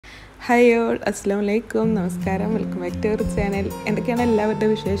Hi all, അസ്സലാമു അലൈക്കും, നമസ്കാരം. Welcome back to our channel. എന്തൊക്കെയാണ് എല്ലാവരുടെ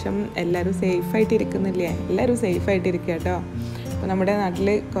വിശേഷം? എല്ലാവരും സേഫായിട്ട് ഇരിക്കുന്നില്ലേ? എല്ലാവരും സേഫായിട്ട് ഇരിക്കുക കേട്ടോ. അപ്പോൾ നമ്മുടെ നാട്ടിൽ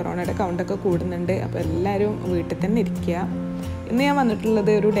കൊറോണയുടെ കൗണ്ടൊക്കെ കൂടുന്നുണ്ട്. അപ്പോൾ എല്ലാവരും വീട്ടിൽ തന്നെ ഇരിക്കുക. ഇന്ന് ഞാൻ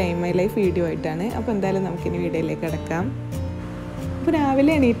വന്നിട്ടുള്ളത് ഒരു ഡേ മൈ ലൈഫ് വീഡിയോ ആയിട്ടാണ്. അപ്പോൾ എന്തായാലും നമുക്കിനി വീഡിയോയിലേക്ക് കിടക്കാം. അപ്പോൾ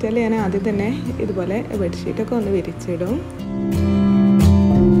രാവിലെ എണീറ്റാൽ ഞാൻ ആദ്യം തന്നെ ഇതുപോലെ ബെഡ്ഷീറ്റൊക്കെ ഒന്ന് വിരിച്ചിടും.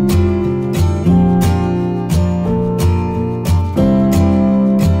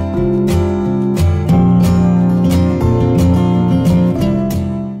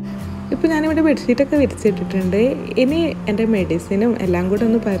 ഞാനിവിടെ ബെഡ്ഷീറ്റൊക്കെ വിരിച്ചിട്ടിട്ടുണ്ട്. ഇനി എൻ്റെ മെഡിസിനും എല്ലാം കൂടെ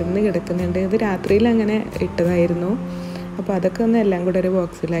ഒന്ന് പരന്ന് കിടക്കുന്നുണ്ട്. ഇത് രാത്രിയിൽ അങ്ങനെ ഇട്ടതായിരുന്നു. അപ്പോൾ അതൊക്കെ ഒന്ന് എല്ലാം കൂടെ ഒരു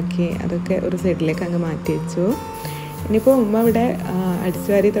ബോക്സിലാക്കി അതൊക്കെ ഒരു സൈഡിലേക്ക് അങ്ങ് മാറ്റി വെച്ചു. ഇനിയിപ്പോൾ ഉമ്മ ഇവിടെ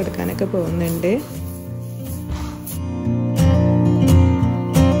അടിച്ചുവാരി തുടക്കാനൊക്കെ പോകുന്നുണ്ട്.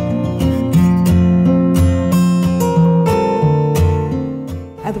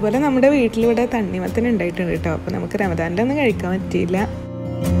 അതുപോലെ നമ്മുടെ വീട്ടിലിവിടെ തണ്ണിമത്തൻ ഉണ്ടായിട്ടുണ്ട് കേട്ടോ. അപ്പോൾ നമുക്ക് റമദാനിലൊന്നും കഴിക്കാൻ പറ്റിയില്ല.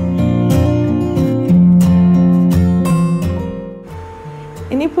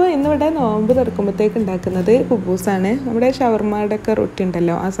 ഇനിയിപ്പോൾ ഇന്നിവിടെ നോമ്പ് തുറക്കുമ്പോഴത്തേക്ക് ഉണ്ടാക്കുന്നത് കുബൂസാണ്. നമ്മുടെ ഷവർമ്മയുടെ ഒക്കെ റൊട്ടി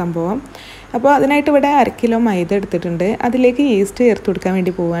ഉണ്ടല്ലോ, ആ സംഭവം. അപ്പോൾ അതിനായിട്ട് ഇവിടെ 1 കിലോ മൈദ എടുത്തിട്ടുണ്ട്. അതിലേക്ക് ഈസ്റ്റ് ചേർത്ത് കൊടുക്കാൻ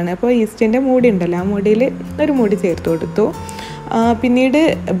വേണ്ടി പോവുകയാണ്. അപ്പോൾ ഈസ്റ്റിൻ്റെ മൂടി ഉണ്ടല്ലോ, ആ മൂടിയിൽ ഒരു മൂടി ചേർത്ത് കൊടുത്തു. പിന്നീട്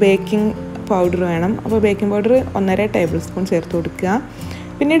ബേക്കിംഗ് പൗഡർ വേണം. അപ്പോൾ ബേക്കിംഗ് പൗഡർ 1.5 ടേബിൾ സ്പൂൺ ചേർത്ത് കൊടുക്കുക.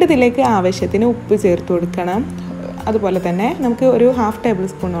 പിന്നീട് ഇതിലേക്ക് ആവശ്യത്തിന് ഉപ്പ് ചേർത്ത് കൊടുക്കണം. അതുപോലെ തന്നെ നമുക്ക് ഒരു 1/2 ടേബിൾ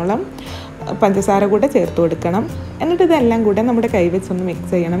സ്പൂണോളം പഞ്ചസാര കൂടെ ചേർത്ത് കൊടുക്കണം. എന്നിട്ട് ഇതെല്ലാം കൂടെ നമ്മുടെ കൈ വെച്ചൊന്ന് മിക്സ്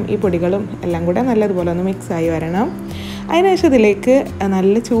ചെയ്യണം. ഈ പൊടികളും എല്ലാം കൂടെ നല്ലതുപോലെ ഒന്ന് മിക്സായി വരണം. അതിനുശേഷം ഇതിലേക്ക്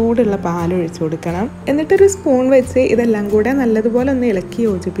നല്ല ചൂടുള്ള പാൽ ഒഴിച്ചു കൊടുക്കണം. എന്നിട്ടൊരു സ്പൂൺ വെച്ച് ഇതെല്ലാം കൂടെ നല്ലതുപോലെ ഒന്ന് ഇളക്കി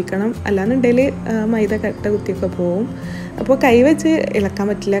യോജിപ്പിക്കണം. അല്ലാന്നുണ്ടെങ്കിൽ മൈദ കട്ട കുത്തിയൊക്കെ പോവും. അപ്പോൾ കൈ വെച്ച് ഇളക്കാൻ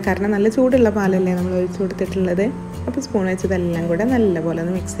പറ്റില്ല, കാരണം നല്ല ചൂടുള്ള പാലല്ലേ നമ്മൾ ഒഴിച്ചു കൊടുത്തിട്ടുള്ളത്. അപ്പോൾ സ്പൂൺ വെച്ച് ഇതെല്ലാം കൂടെ നല്ലപോലെ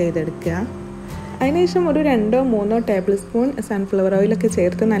ഒന്ന് മിക്സ് ചെയ്തെടുക്കുക. അതിനുശേഷം ഒരു 2-3 ടേബിൾ സ്പൂൺ സൺഫ്ലവർ ഓയിലൊക്കെ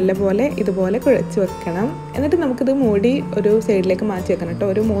ചേർത്ത് നല്ലപോലെ ഇതുപോലെ കുഴച്ച് വെക്കണം. എന്നിട്ട് നമുക്കിത് മൂടി ഒരു സൈഡിലേക്ക് മാറ്റി വെക്കണം കേട്ടോ.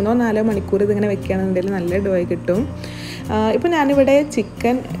 ഒരു 3-4 മണിക്കൂർ ഇതിങ്ങനെ വെക്കുകയാണെന്നുണ്ടെങ്കിൽ നല്ല ഡോയ് കിട്ടും. ഇപ്പോൾ ഞാനിവിടെ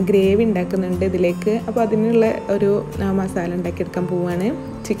ചിക്കൻ ഗ്രേവി ഉണ്ടാക്കുന്നുണ്ട് ഇതിലേക്ക്. അപ്പോൾ അതിനുള്ള ഒരു മസാല ഉണ്ടാക്കിയെടുക്കാൻ പോവുകയാണ്.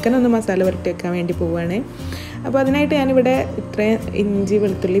 ചിക്കൻ ഒന്ന് മസാല പുരട്ടി വെക്കാൻ വേണ്ടി പോവുകയാണ്. അപ്പോൾ അതിനായിട്ട് ഞാനിവിടെ ഇത്രയും ഇഞ്ചി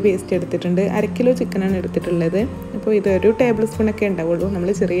വെളുത്തുള്ളി പേസ്റ്റ് എടുത്തിട്ടുണ്ട്. 1 കിലോ ചിക്കനാണ് എടുത്തിട്ടുള്ളത്. അപ്പോൾ ഇതൊരു ടേബിൾ സ്പൂണൊക്കെ ഉണ്ടാവുള്ളൂ.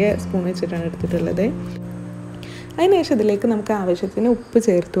 നമ്മൾ ചെറിയ സ്പൂൺ വെച്ചിട്ടാണ് എടുത്തിട്ടുള്ളത്. അതിനുശേഷം ഇതിലേക്ക് നമുക്ക് ആവശ്യത്തിന് ഉപ്പ്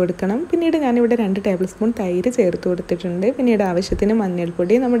ചേർത്ത് കൊടുക്കണം. പിന്നീട് ഞാനിവിടെ 2 ടേബിൾ സ്പൂൺ തൈര് ചേർത്ത് കൊടുത്തിട്ടുണ്ട്. പിന്നീട് ആവശ്യത്തിന്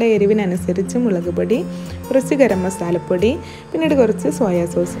മഞ്ഞൾപ്പൊടി, നമ്മുടെ എരിവിനനുസരിച്ച് മുളക് പൊടി, കുറച്ച് ഗരം മസാലപ്പൊടി, പിന്നീട് കുറച്ച് സോയാ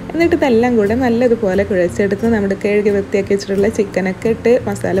സോസ്. എന്നിട്ട് ഇതെല്ലാം കൂടെ നല്ലതുപോലെ കുഴച്ചെടുത്ത് നമ്മുടെ കഴുകി വൃത്തിയാക്കി വെച്ചിട്ടുള്ള ചിക്കനൊക്കെ ഇട്ട്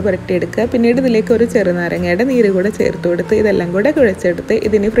മസാല പുരട്ടിയെടുക്കുക. പിന്നീട് ഇതിലേക്ക് ഒരു ചെറുനാരങ്ങയുടെ നീര് കൂടെ ചേർത്ത് കൊടുത്ത് ഇതെല്ലാം കൂടെ കുഴച്ചെടുത്ത്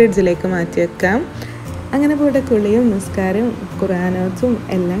ഇതിന് ഫ്രിഡ്ജിലേക്ക് മാറ്റി വെക്കാം. അങ്ങനെ ഇവിടെ കുളിയും നിസ്കാരവും ഖുർആനോത്തും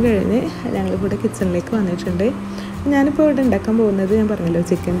എല്ലാം കഴിഞ്ഞ് ഞങ്ങളിവിടെ കിച്ചണിലേക്ക് വന്നിട്ടുണ്ട്. ഞാനിപ്പോൾ ഇവിടെ ഉണ്ടാക്കാൻ പോകുന്നത്, ഞാൻ പറഞ്ഞല്ലോ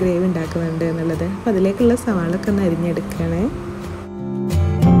ചിക്കൻ ഗ്രേവി ഉണ്ടാക്കുന്നുണ്ട് എന്നുള്ളത്. അപ്പോൾ അതിലേക്കുള്ള സവാളൊക്കെ ഒന്ന് അരിഞ്ഞെടുക്കുകയാണ്.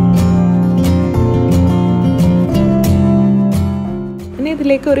 ഇനി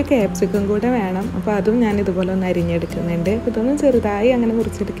ഇതിലേക്ക് ഒരു ക്യാപ്സിക്കം കൂടെ വേണം. അപ്പോൾ അതും ഞാൻ ഇതുപോലെ ഒന്ന് അരിഞ്ഞെടുക്കുന്നുണ്ട്. അപ്പോൾ ഇതൊന്നും ചെറുതായി അങ്ങനെ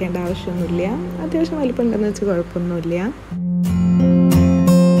മുറിച്ചെടുക്കേണ്ട ആവശ്യമൊന്നുമില്ല. അത്യാവശ്യം വലിപ്പം ഉണ്ടെന്ന് വെച്ച് കുഴപ്പമൊന്നുമില്ല.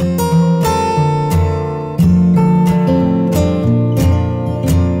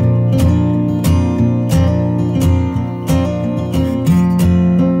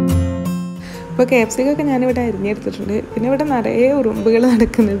 അപ്പോൾ ക്യാപ്സിക്കൊക്കെ ഞാനിവിടെ അരിഞ്ഞെടുത്തിട്ടുണ്ട്. പിന്നെ ഇവിടെ നിറയെ ഉറുമ്പുകൾ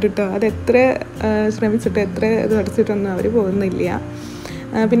നടക്കുന്നുണ്ട് കേട്ടോ. അതെത്ര ശ്രമിച്ചിട്ട് എത്ര ഇത് അടച്ചിട്ടൊന്നും അവർ പോകുന്നില്ല.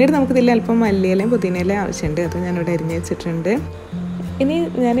 പിന്നീട് നമുക്കിതിൽ അല്പം മല്ലിയിലയും പുതിനയിലയും ആവശ്യമുണ്ട്. അത് ഞാനിവിടെ അരിഞ്ഞ് വെച്ചിട്ടുണ്ട്. ഇനി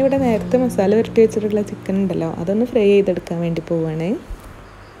ഞാനിവിടെ നേരത്തെ മസാല പുരട്ടി വെച്ചിട്ടുള്ള ചിക്കൻ ഉണ്ടല്ലോ, അതൊന്ന് ഫ്രൈ ചെയ്തെടുക്കാൻ വേണ്ടി പോവുകയാണ്.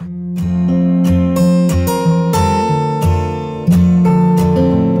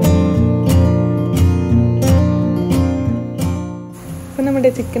 നമ്മുടെ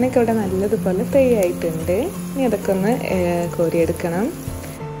ചിക്കനൊക്കെ ഇവിടെ നല്ലതുപോലെ ഫ്രൈ ആയിട്ടുണ്ട്. ഇനി അതൊക്കെ ഒന്ന് കോരിയെടുക്കണം.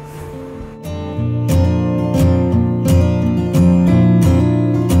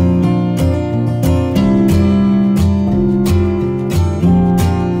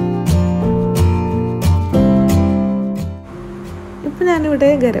 ഇപ്പോൾ ഞാനിവിടെ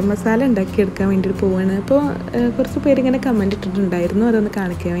ഗരം മസാല ഉണ്ടാക്കിയെടുക്കാൻ വേണ്ടിയിട്ട് പോവുകയാണ്. അപ്പോൾ കുറച്ച് പേരിങ്ങനെ കമൻറ്റ് ഇട്ടിട്ടുണ്ടായിരുന്നു, അതൊന്ന്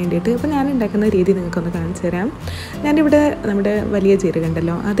കാണിക്കാൻ വേണ്ടിയിട്ട്. അപ്പോൾ ഞാൻ ഉണ്ടാക്കുന്ന രീതി നിങ്ങൾക്കൊന്ന് കാണിച്ചു തരാം. ഞാനിവിടെ നമ്മുടെ വലിയ ജീരകം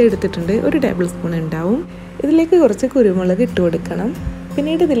ഉണ്ടല്ലോ, അത് എടുത്തിട്ടുണ്ട്. 1 ടേബിൾ സ്പൂൺ ഉണ്ടാവും. ഇതിലേക്ക് കുറച്ച് കുരുമുളക് ഇട്ട് കൊടുക്കണം.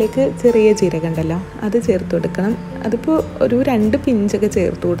 പിന്നീട് ഇതിലേക്ക് ചെറിയ ജീരകം ഉണ്ടല്ലോ അത് ചേർത്ത് കൊടുക്കണം. അതിപ്പോൾ ഒരു 2 പിഞ്ചൊക്കെ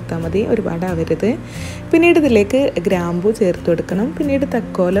ചേർത്ത് കൊടുത്താൽ മതി, ഒരുപാടാവരുത്. പിന്നീട് ഇതിലേക്ക് ഗ്രാമ്പൂ ചേർത്ത് കൊടുക്കണം. പിന്നീട്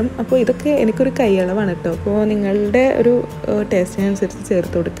തക്കോലം. അപ്പോൾ ഇതൊക്കെ എനിക്കൊരു കൈയളവാണ് കേട്ടോ. അപ്പോൾ നിങ്ങളുടെ ഒരു ടേസ്റ്റിനനുസരിച്ച്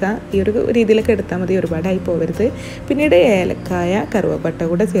ചേർത്ത് കൊടുക്കുക. ഈ ഒരു രീതിയിലൊക്കെ എടുത്താൽ മതി, ഒരുപാടായി പോകരുത്. പിന്നീട് ഏലക്കായ, കറുവപ്പട്ട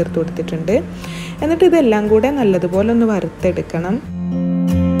കൂടെ ചേർത്ത് കൊടുത്തിട്ടുണ്ട്. എന്നിട്ട് ഇതെല്ലാം കൂടെ നല്ലതുപോലെ ഒന്ന് വറുത്തെടുക്കണം.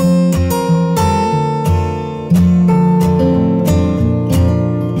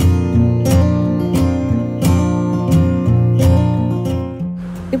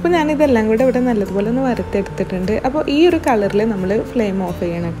 ഇപ്പോൾ ഞാനിതെല്ലാം കൂടെ ഇവിടെ നല്ലതുപോലെ ഒന്ന് വറുത്തെടുത്തിട്ടുണ്ട്. അപ്പോൾ ഈ ഒരു കളറിൽ നമ്മൾ ഫ്ലെയിം ഓഫ്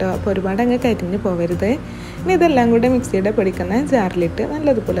ചെയ്യണം കേട്ടോ. അപ്പോൾ ഒരുപാട് അങ്ങ് കരിഞ്ഞ് പോകരുത്. ഇനി ഇതെല്ലാം കൂടെ മിക്സിയുടെ പൊടിക്കുന്ന ജാറിലിട്ട്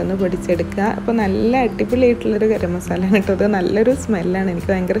നല്ലതുപോലെ ഒന്ന് പൊടിച്ചെടുക്കുക. അപ്പോൾ നല്ല അടിപൊളിയായിട്ടുള്ളൊരു ഗരം മസാല കേട്ടോ. അത് നല്ലൊരു സ്മെല്ലാണ്,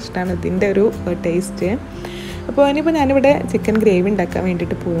 എനിക്ക് ഭയങ്കര ഇഷ്ടമാണ് ഇതിൻ്റെ ഒരു ടേസ്റ്റ്. അപ്പോൾ ഇനിയിപ്പോൾ ഞാനിവിടെ ചിക്കൻ ഗ്രേവി ഉണ്ടാക്കാൻ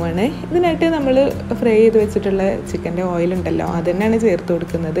വേണ്ടിയിട്ട് പോവുകയാണ്. ഇതിനായിട്ട് നമ്മൾ ഫ്രൈ ചെയ്ത് വെച്ചിട്ടുള്ള ചിക്കൻ്റെ ഓയിലുണ്ടല്ലോ അത് തന്നെയാണ് ചേർത്ത്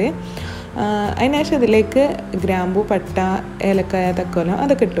കൊടുക്കുന്നത്. അതിനുശേഷം ഇതിലേക്ക് ഗ്രാമ്പൂ, പട്ട, ഏലക്കായ, തക്കോലം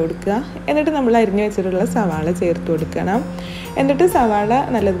അതൊക്കെ ഇട്ട് കൊടുക്കുക. എന്നിട്ട് നമ്മൾ അരിഞ്ഞു വെച്ചിട്ടുള്ള സവാള ചേർത്ത് കൊടുക്കണം. എന്നിട്ട് സവാള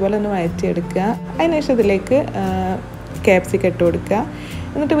നല്ലതുപോലെ ഒന്ന് വഴറ്റിയെടുക്കുക. അതിനുശേഷം ഇതിലേക്ക് ക്യാപ്സിക്കം ഇട്ട് കൊടുക്കുക.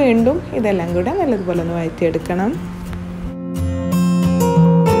 എന്നിട്ട് വീണ്ടും ഇതെല്ലാം കൂടെ നല്ലതുപോലെ ഒന്ന് വഴറ്റിയെടുക്കണം.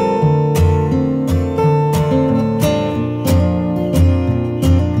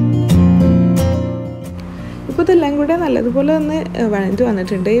 ഇപ്പോൾ ഇതെല്ലാം കൂടെ നല്ലതുപോലെ ഒന്ന് വഴഞ്ഞു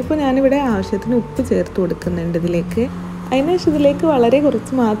വന്നിട്ടുണ്ട്. ഇപ്പോൾ ഞാനിവിടെ ആവശ്യത്തിന് ഉപ്പ് ചേർത്ത് കൊടുക്കുന്നുണ്ട് ഇതിലേക്ക്. അതിനുശേഷം ഇതിലേക്ക് വളരെ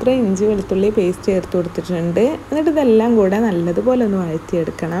കുറച്ച് മാത്രമേ ഇഞ്ചി വെളുത്തുള്ളി പേസ്റ്റ് ചേർത്ത് കൊടുത്തിട്ടുണ്ട്. എന്നിട്ട് ഇതെല്ലാം കൂടെ നല്ലതുപോലെ ഒന്ന്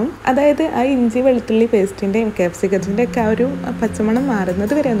വഴറ്റിയെടുക്കണം. അതായത് ആ ഇഞ്ചി വെളുത്തുള്ളി പേസ്റ്റിൻ്റെയും ക്യാപ്സിക്കത്തിൻ്റെ ഒക്കെ ആ ഒരു പച്ചമണം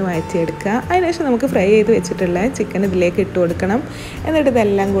മാറുന്നത് വരെ ഒന്ന് വഴറ്റിയെടുക്കുക. അതിനുശേഷം നമുക്ക് ഫ്രൈ ചെയ്ത് വെച്ചിട്ടുള്ള ചിക്കൻ ഇതിലേക്ക് ഇട്ട് കൊടുക്കണം. എന്നിട്ട്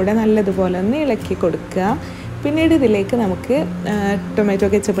ഇതെല്ലാം കൂടെ നല്ലതുപോലെ ഒന്ന് ഇളക്കി കൊടുക്കുക. പിന്നീട് ഇതിലേക്ക് നമുക്ക് ടൊമാറ്റോ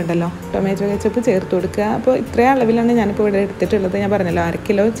കെച്ചപ്പ് ഉണ്ടല്ലോ, ടൊമാറ്റോ കെച്ചപ്പ് ചേർത്ത് കൊടുക്കുക. അപ്പോൾ ഇത്രയും അളവിലാണ് ഞാനിപ്പോൾ ഇവിടെ എടുത്തിട്ടുള്ളത്. ഞാൻ പറഞ്ഞല്ലോ 1/2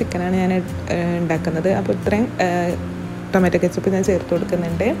 കിലോ ചിക്കനാണ് ഞാൻ ഉണ്ടാക്കുന്നത്. അപ്പോൾ ഇത്രയും ടൊമാറ്റോ കെച്ചപ്പ് ഞാൻ ചേർത്ത്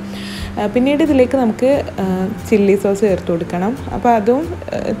കൊടുക്കുന്നുണ്ട്. പിന്നീട് ഇതിലേക്ക് നമുക്ക് ചില്ലി സോസ് ചേർത്ത് കൊടുക്കണം. അപ്പോൾ അതും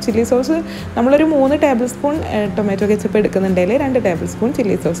ചില്ലി സോസ് നമ്മളൊരു 3 ടേബിൾ സ്പൂൺ ടൊമാറ്റോ കെച്ചപ്പ് എടുക്കുന്നുണ്ടെങ്കിൽ 2 ടേബിൾ സ്പൂൺ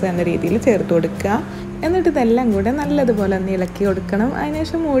ചില്ലി സോസ് എന്ന രീതിയിൽ ചേർത്ത് കൊടുക്കുക. എന്നിട്ട് ഇതെല്ലാം കൂടെ നല്ലതുപോലെ ഒന്ന് ഇളക്കി കൊടുക്കണം.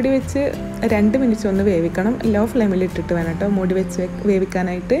 അതിനുശേഷം മൂടി വെച്ച് 2 മിനിറ്റ് ഒന്ന് വേവിക്കണം. ലോ ഫ്ലെയിമിൽ ഇട്ടിട്ട് വേണം കേട്ടോ മൂടി വെച്ച്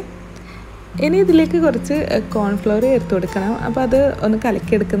വേവിക്കാനായിട്ട്. ഇനി ഇതിലേക്ക് കുറച്ച് കോൺഫ്ലവർ ചേർത്ത് കൊടുക്കണം. അപ്പോൾ അത് ഒന്ന്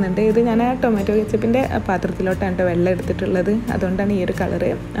കലക്കിയെടുക്കുന്നുണ്ട്. ഇത് ഞാൻ ആ ടൊമാറ്റോ കെച്ചപ്പിൻ്റെ പാത്രത്തിലോട്ടാണ് കേട്ടോ വെള്ളം എടുത്തിട്ടുള്ളത്, അതുകൊണ്ടാണ് ഈ ഒരു കളറ്.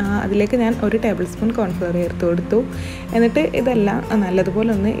 അതിലേക്ക് ഞാൻ 1 ടേബിൾ സ്പൂൺ കോൺഫ്ലവർ ചേർത്ത് കൊടുത്തു. എന്നിട്ട് ഇതെല്ലാം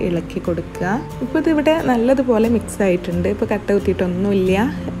നല്ലതുപോലെ ഒന്ന് ഇളക്കി കൊടുക്കുക. ഇപ്പോൾ ഇതിവിടെ നല്ലതുപോലെ മിക്സ് ആയിട്ടുണ്ട്. ഇപ്പോൾ കട്ട കുത്തിയിട്ടൊന്നുമില്ല.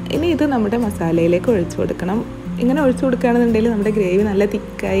 ഇനി ഇത് നമ്മുടെ മസാലയിലേക്ക് ഒഴിച്ചു കൊടുക്കണം. ഇങ്ങനെ ഒഴിച്ചു കൊടുക്കുകയാണെന്നുണ്ടെങ്കിൽ നമ്മുടെ ഗ്രേവി നല്ല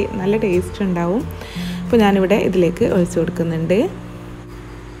തിക്കായി നല്ല ടേസ്റ്റ് ഉണ്ടാവും. അപ്പോൾ ഞാനിവിടെ ഇതിലേക്ക് ഒഴിച്ചു കൊടുക്കുന്നുണ്ട്.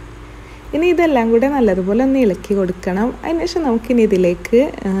 ഇനി ഇതെല്ലാം കൂടെ നല്ലതുപോലെ ഒന്ന് ഇളക്കി കൊടുക്കണം. അതിനുശേഷം നമുക്കിനി ഇതിലേക്ക്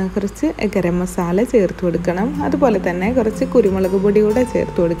കുറച്ച് ഗരം മസാല ചേർത്ത് കൊടുക്കണം. അതുപോലെ തന്നെ കുറച്ച് കുരുമുളക് പൊടി കൂടെ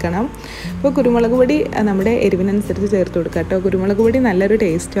ചേർത്ത് കൊടുക്കണം. അപ്പോൾ കുരുമുളക് പൊടി നമ്മുടെ എരിവിനനുസരിച്ച് ചേർത്ത് കൊടുക്കാം കേട്ടോ. കുരുമുളക് പൊടി നല്ലൊരു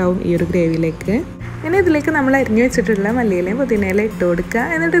ടേസ്റ്റ് ആവും ഈ ഒരു ഗ്രേവിയിലേക്ക്. ഇനി ഇതിലേക്ക് നമ്മൾ അരിഞ്ഞു വെച്ചിട്ടുള്ള മല്ലിയിലയും പുതിനയിലയും ഇട്ട് കൊടുക്കുക.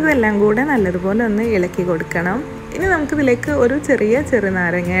 എന്നിട്ട് ഇതെല്ലാം കൂടെ നല്ലതുപോലെ ഒന്ന് ഇളക്കി കൊടുക്കണം. ഇനി നമുക്കിതിലേക്ക് ഒരു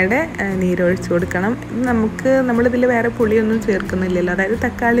ചെറുനാരങ്ങയുടെ നീരൊഴിച്ച് കൊടുക്കണം. നമ്മളിതിൽ വേറെ പുളിയൊന്നും ചേർക്കുന്നില്ലല്ലോ, അതായത്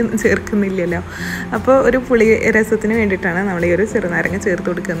തക്കാളി ഒന്നും ചേർക്കുന്നില്ലല്ലോ. അപ്പോൾ ഒരു പുളി രസത്തിന് വേണ്ടിയിട്ടാണ് നമ്മൾ ഈ ഒരു ചെറുനാരങ്ങ ചേർത്ത്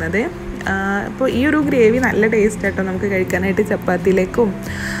കൊടുക്കുന്നത്. അപ്പോൾ ഈ ഒരു ഗ്രേവി നല്ല ടേസ്റ്റ് ആട്ടോ നമുക്ക് കഴിക്കാനായിട്ട്. ചപ്പാത്തിയിലേക്കും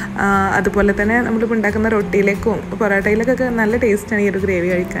അതുപോലെ തന്നെ നമ്മളിപ്പോൾ ഉണ്ടാക്കുന്ന റൊട്ടിയിലേക്കും പൊറോട്ടയിലേക്കൊക്കെ നല്ല ടേസ്റ്റാണ് ഈ ഒരു ഗ്രേവി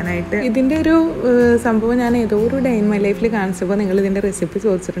കഴിക്കാനായിട്ട്. ഇതിൻ്റെ ഒരു സംഭവം ഞാൻ ഏതോ ഒരു ഡേ ഇൻ മൈ ലൈഫിൽ കാണിച്ചപ്പോൾ നിങ്ങൾ ഇതിൻ്റെ റെസിപ്പി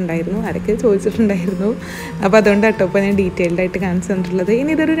ചോദിച്ചിട്ടുണ്ടായിരുന്നു, ആരൊക്കെ ചോദിച്ചിട്ടുണ്ടായിരുന്നു. അപ്പോൾ അതുകൊണ്ട് കേട്ടോ ഇപ്പോൾ ഞാൻ ഡീറ്റെയിൽഡായിട്ട് കാണിച്ചു തന്നിട്ടുള്ളത്.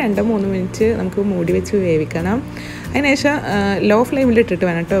 ഇനി ഇതൊരു 2-3 മിനിറ്റ് നമുക്ക് മൂടി വെച്ച് വേവിക്കണം. അതിനുശേഷം ലോ ഫ്ലെയിമിൽ ഇട്ടിട്ട്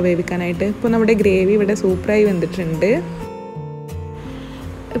വേണം കേട്ടോ വേവിക്കാനായിട്ട്. ഇപ്പോൾ നമ്മുടെ ഗ്രേവി ഇവിടെ സൂപ്പറായി വെന്തിട്ടുണ്ട്.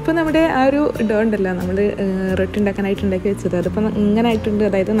 ഇപ്പോൾ നമ്മുടെ ആ ഒരു ഡോ ഉണ്ടല്ലോ, നമ്മൾ റൊട്ടി ഉണ്ടാക്കാനായിട്ട് ഉണ്ടാക്കി വെച്ചത്, അതിപ്പോൾ ഇങ്ങനെ ആയിട്ടുണ്ട്.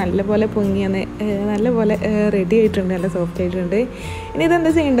 അതായത് നല്ലപോലെ പൊങ്ങിയെന്ന് നല്ലപോലെ റെഡി ആയിട്ടുണ്ട്, നല്ല സോഫ്റ്റ് ആയിട്ടുണ്ട്. ഇനി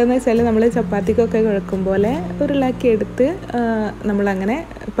ഇതെന്താ ചെയ്യേണ്ടതെന്ന് വെച്ചാൽ നമ്മൾ ചപ്പാത്തിക്കൊക്കെ കുഴക്കും പോലെ ഉരുളാക്കി എടുത്ത് നമ്മളങ്ങനെ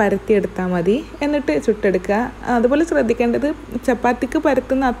പരത്തിയെടുത്താൽ മതി. എന്നിട്ട് ചുട്ടെടുക്കുക. അതുപോലെ ശ്രദ്ധിക്കേണ്ടത് ചപ്പാത്തിക്ക്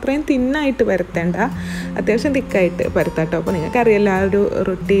പരത്തുന്ന അത്രയും തിന്നായിട്ട് പരത്തേണ്ട, അത്യാവശ്യം തിക്കായിട്ട് പരത്താം കേട്ടോ. അപ്പോൾ നിങ്ങൾക്കറിയാമല്ലോ ആ ഒരു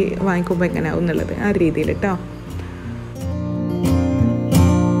റൊട്ടി വാങ്ങിക്കുമ്പോൾ എങ്ങനെയാവും എന്നുള്ളത്, ആ രീതിയിൽ കേട്ടോ.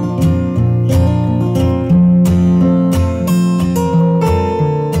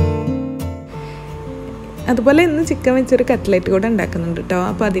 അതുപോലെ ഇന്ന് ചിക്കൻ വെച്ചൊരു കട്ട്ലറ്റ് കൂടെ ഉണ്ടാക്കുന്നുണ്ട് കേട്ടോ.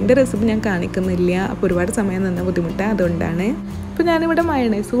 അപ്പോൾ അതിൻ്റെ റെസിപ്പി ഞാൻ കാണിക്കുന്നില്ല, അപ്പോൾ ഒരുപാട് സമയം നിന്ന ബുദ്ധിമുട്ടാണ്, അതുകൊണ്ടാണ്. അപ്പോൾ ഞാനിവിടെ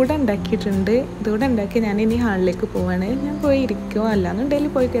മയണൈസ് കൂടെ ഉണ്ടാക്കിയിട്ടുണ്ട്. ഇതുകൂടെ ഉണ്ടാക്കി ഞാനിനി ഹാളിലേക്ക് പോവാണ്. ഞാൻ പോയി ഇരിക്കുമോ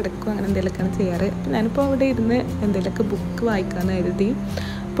അല്ലാന്നുണ്ടെങ്കിൽ പോയി കിടക്കുമോ അങ്ങനെ എന്തെങ്കിലുമൊക്കെയാണ് ചെയ്യാറ്. അപ്പോൾ ഞാനിപ്പോൾ അവിടെ ഇരുന്ന് എന്തെങ്കിലുമൊക്കെ ബുക്ക് വായിക്കാമെന്ന് കരുതി.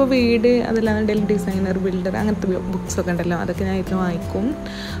 ഇപ്പോൾ വീട് അതല്ലാന്നുണ്ടെങ്കിൽ ഡിസൈനർ ബിൽഡർ അങ്ങനത്തെ ബുക്സൊക്കെ ഉണ്ടല്ലോ അതൊക്കെ ഞാൻ ഇതിൽ വായിക്കും.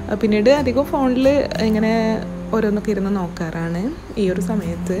 പിന്നീട് അധികം ഫോണിൽ ഇങ്ങനെ ഓരോന്നൊക്കെ ഇരുന്ന് നോക്കാറാണ് ഈ ഒരു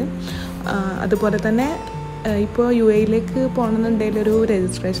സമയത്ത്. അതുപോലെ തന്നെ ഇപ്പോൾ UAE പോകണമെന്നുണ്ടെങ്കിൽ ഒരു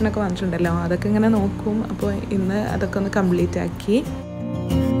രജിസ്ട്രേഷനൊക്കെ വന്നിട്ടുണ്ടല്ലോ അതൊക്കെ ഇങ്ങനെ നോക്കും. അപ്പോൾ ഇന്ന് അതൊക്കെ ഒന്ന് കംപ്ലീറ്റ് ആക്കി.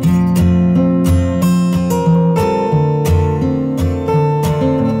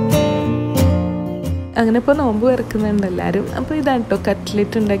 അങ്ങനെ ഇപ്പോൾ നോമ്പ് വരക്കുന്നുണ്ട് എല്ലാവരും. അപ്പോൾ ഇതാണ് കേട്ടോ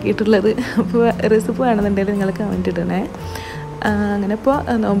കട്ട്ലറ്റ് ഉണ്ടാക്കിയിട്ടുള്ളത്. അപ്പോൾ റെസിപ്പി വേണമെന്നുണ്ടെങ്കിൽ നിങ്ങൾ കമൻറ്റ് ഇടണേ. അങ്ങനെ ഇപ്പോൾ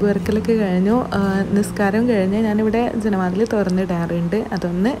നോമ്പ് വരക്കലൊക്കെ കഴിഞ്ഞു. നിസ്കാരം കഴിഞ്ഞ് ഞാനിവിടെ ജനവാതിൽ തുറന്നിടാറുണ്ട്,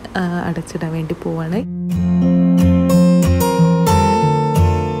 അതൊന്ന് അടച്ചിടാൻ വേണ്ടി പോവാണ്.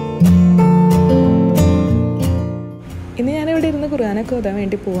 ഇനി ഞാനിവിടെ ഇരുന്ന് ഖുർആനൊക്കെ ഓതാൻ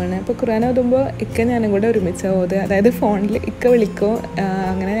വേണ്ടി പോവാണ്. അപ്പോൾ ഖുർആൻ ഓതുമ്പോൾ ഞാനും കൂടെ ഒരുമിച്ച് ഓതുക. അതായത് ഫോണിൽ വിളിക്കും.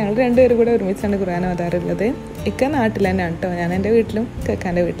 അങ്ങനെ ഞങ്ങൾ രണ്ടുപേരും കൂടെ ഒരുമിച്ചാണ് ഖുർആൻ ഓതാറുള്ളത്. നാട്ടിൽ തന്നെയാണ് കേട്ടോ. ഞാൻ എൻ്റെ വീട്ടിലും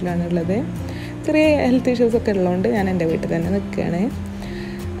കേക്കാൻ്റെ വീട്ടിലാണ് ഉള്ളത്. ചെറിയ ഹെൽത്ത് ഇഷ്യൂസൊക്കെ ഉള്ളതുകൊണ്ട് ഞാൻ എൻ്റെ വീട്ടിൽ തന്നെ നിൽക്കുകയാണ്.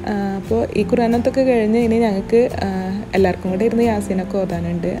 അപ്പോൾ ഈ ഖുർആനത്തൊക്കെ കഴിഞ്ഞ് ഇനി ഞങ്ങൾക്ക് എല്ലാവർക്കും കൂടെ ഇരുന്ന് യാസീനൊക്കെ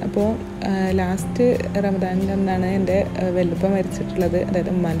ഓതാനുണ്ട്. അപ്പോൾ ലാസ്റ്റ് റമദാനിൻ്റെ അന്നാണ് എൻ്റെ വല്ലുപ്പ മരിച്ചിട്ടുള്ളത്,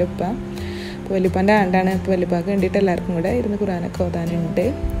 അതായത് ഉമ്മാൻ്റെ ഉപ്പ. അപ്പോൾ വല്ലുപ്പാൻ്റെ ആണ്ടാണ്. അപ്പോൾ വല്ലുപ്പാക്ക് വേണ്ടിയിട്ട് എല്ലാവർക്കും കൂടെ ഇരുന്ന് ഖുർആനൊക്കെ ഓതാനുണ്ട്.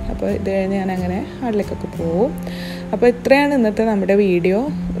 അപ്പോൾ ഇത് കഴിഞ്ഞ് ഞാൻ അങ്ങനെ ഹാളിലേക്കൊക്കെ പോകും. അപ്പോൾ ഇത്രയാണ് ഇന്നത്തെ നമ്മുടെ വീഡിയോ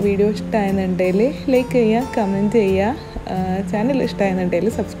ഇഷ്ടമായെന്നുണ്ടെങ്കിൽ ലൈക്ക് ചെയ്യുക, കമൻറ്റ് ചെയ്യുക, ചാനൽ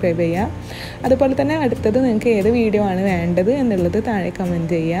ഇഷ്ടമായെന്നുണ്ടെങ്കിൽ സബ്സ്ക്രൈബ് ചെയ്യുക. അതുപോലെ തന്നെ അടുത്തത് നിങ്ങൾക്ക് ഏത് വീഡിയോ ആണ് വേണ്ടത് എന്നുള്ളത് താഴെ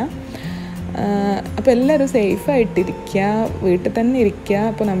കമൻറ്റ് ചെയ്യുക. അപ്പോൾ എല്ലാവരും സേഫായിട്ടിരിക്കുക, വീട്ടിൽ തന്നെ ഇരിക്കുക.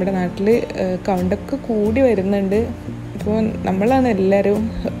 അപ്പോൾ നമ്മുടെ നാട്ടിൽ കൗണ്ടൊക്കെ കൂടി വരുന്നുണ്ട്. അപ്പോൾ നമ്മളാണ് എല്ലാവരും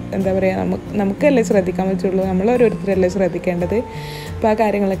എന്താ പറയുക, നമുക്കല്ലേ ശ്രദ്ധിക്കാൻ പറ്റുള്ളൂ, നമ്മളോരോരുത്തരല്ലേ ശ്രദ്ധിക്കേണ്ടത്. അപ്പോൾ ആ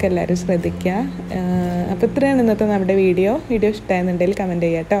കാര്യങ്ങളൊക്കെ എല്ലാവരും ശ്രദ്ധിക്കുക. അപ്പോൾ ഇത്രയാണ് ഇന്നത്തെ നമ്മുടെ വീഡിയോ ഇഷ്ടമായെന്നുണ്ടെങ്കിൽ കമൻറ്റ്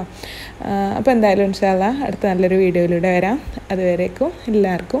ചെയ്യുക കേട്ടോ. അപ്പോൾ എന്തായാലും ഇൻഷാ അല്ലാഹ് അടുത്ത നല്ലൊരു വീഡിയോയിലൂടെ വരാം. അതുവരേക്കും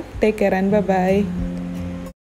എല്ലാവർക്കും ടേക്ക് കെയർ ആൻഡ് ബൈ.